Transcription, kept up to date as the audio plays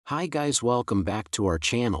Hi guys, welcome back to our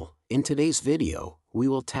channel. In today's video, we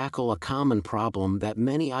will tackle a common problem that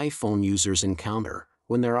many iPhone users encounter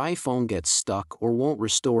when their iPhone gets stuck or won't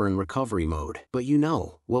restore in recovery mode. But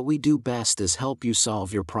what we do best is help you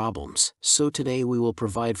solve your problems. So today we will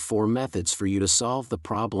provide 4 methods for you to solve the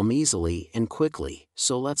problem easily and quickly.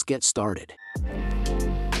 So let's get started.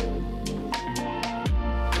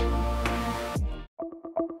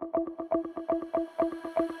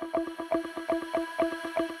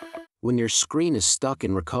 When your screen is stuck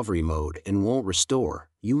in recovery mode and won't restore,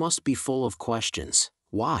 you must be full of questions.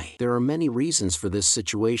 Why? There are many reasons for this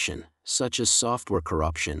situation, such as software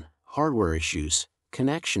corruption, hardware issues,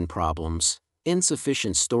 connection problems,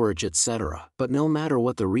 insufficient storage, etc. But no matter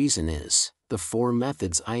what the reason is, the 4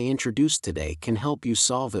 methods I introduced today can help you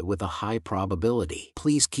solve it with a high probability.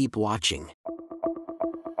 Please keep watching.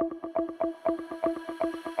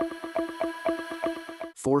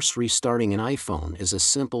 Force restarting an iPhone is a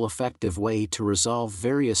simple, effective way to resolve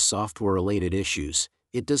various software-related issues.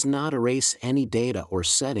 It does not erase any data or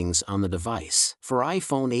settings on the device. For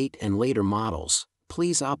iPhone 8 and later models,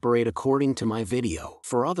 please operate according to my video.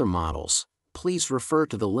 For other models, please refer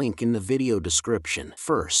to the link in the video description.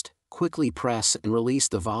 First, quickly press and release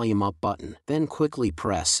the volume up button. Then quickly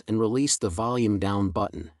press and release the volume down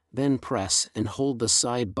button. Then press and hold the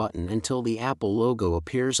side button until the Apple logo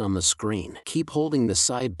appears on the screen. Keep holding the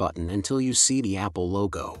side button until you see the Apple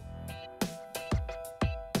logo.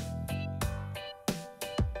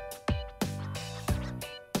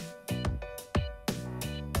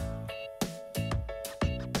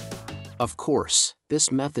 Of course,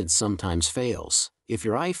 this method sometimes fails. If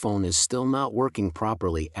your iPhone is still not working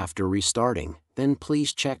properly after restarting, then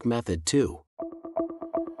please check method 2.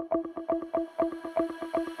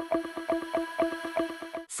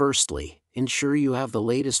 Firstly, ensure you have the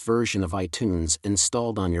latest version of iTunes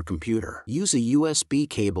installed on your computer. Use a USB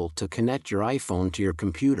cable to connect your iPhone to your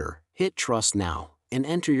computer, hit Trust Now, and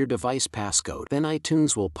enter your device passcode. Then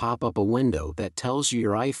iTunes will pop up a window that tells you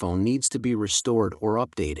your iPhone needs to be restored or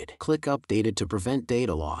updated. Click Updated to prevent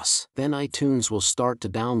data loss. Then iTunes will start to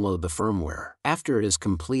download the firmware. After it is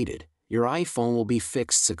completed, your iPhone will be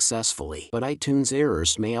fixed successfully. But iTunes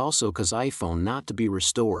errors may also cause iPhone not to be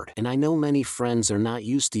restored. And I know many friends are not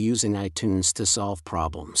used to using iTunes to solve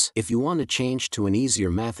problems. If you want to change to an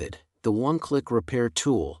easier method, the one-click repair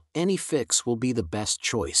tool, AnyFix, will be the best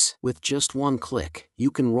choice. With just one click,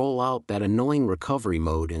 you can roll out that annoying recovery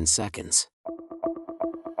mode in seconds.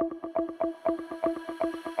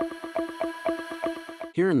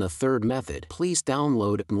 Here in the third method, please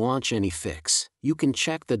download and launch AnyFix. You can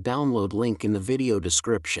check the download link in the video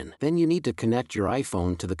description. Then you need to connect your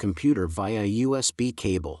iPhone to the computer via a USB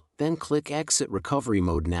cable. Then click Exit Recovery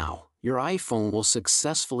Mode now. Your iPhone will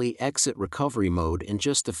successfully exit recovery mode in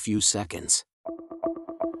just a few seconds.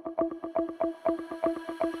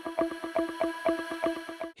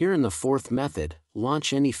 Here in the fourth method,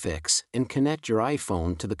 launch AnyFix and connect your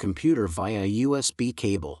iPhone to the computer via a USB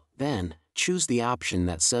cable. Then, choose the option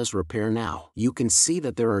that says Repair Now. You can see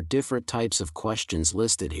that there are different types of questions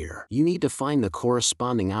listed here. You need to find the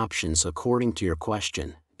corresponding options according to your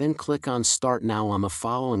question. Then click on Start Now on the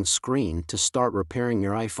following screen to start repairing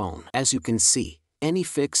your iPhone. As you can see,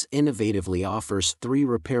 AnyFix innovatively offers 3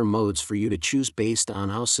 repair modes for you to choose based on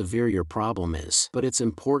how severe your problem is. But it's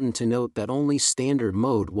important to note that only standard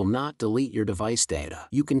mode will not delete your device data.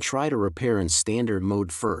 You can try to repair in standard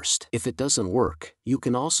mode first. If it doesn't work, you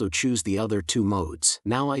can also choose the other 2 modes.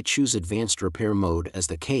 Now I choose advanced repair mode as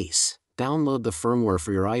the case. Download the firmware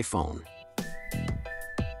for your iPhone.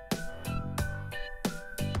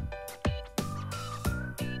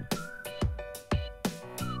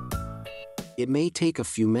 It may take a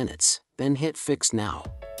few minutes, then hit Fix Now.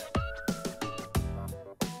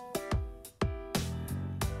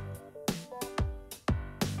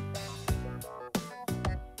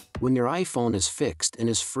 When your iPhone is fixed and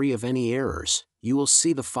is free of any errors, you will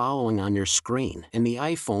see the following on your screen, and the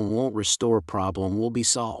iPhone won't restore problem will be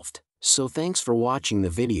solved. So thanks for watching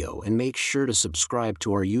the video, and make sure to subscribe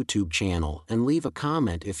to our YouTube channel and leave a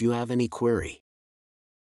comment if you have any query.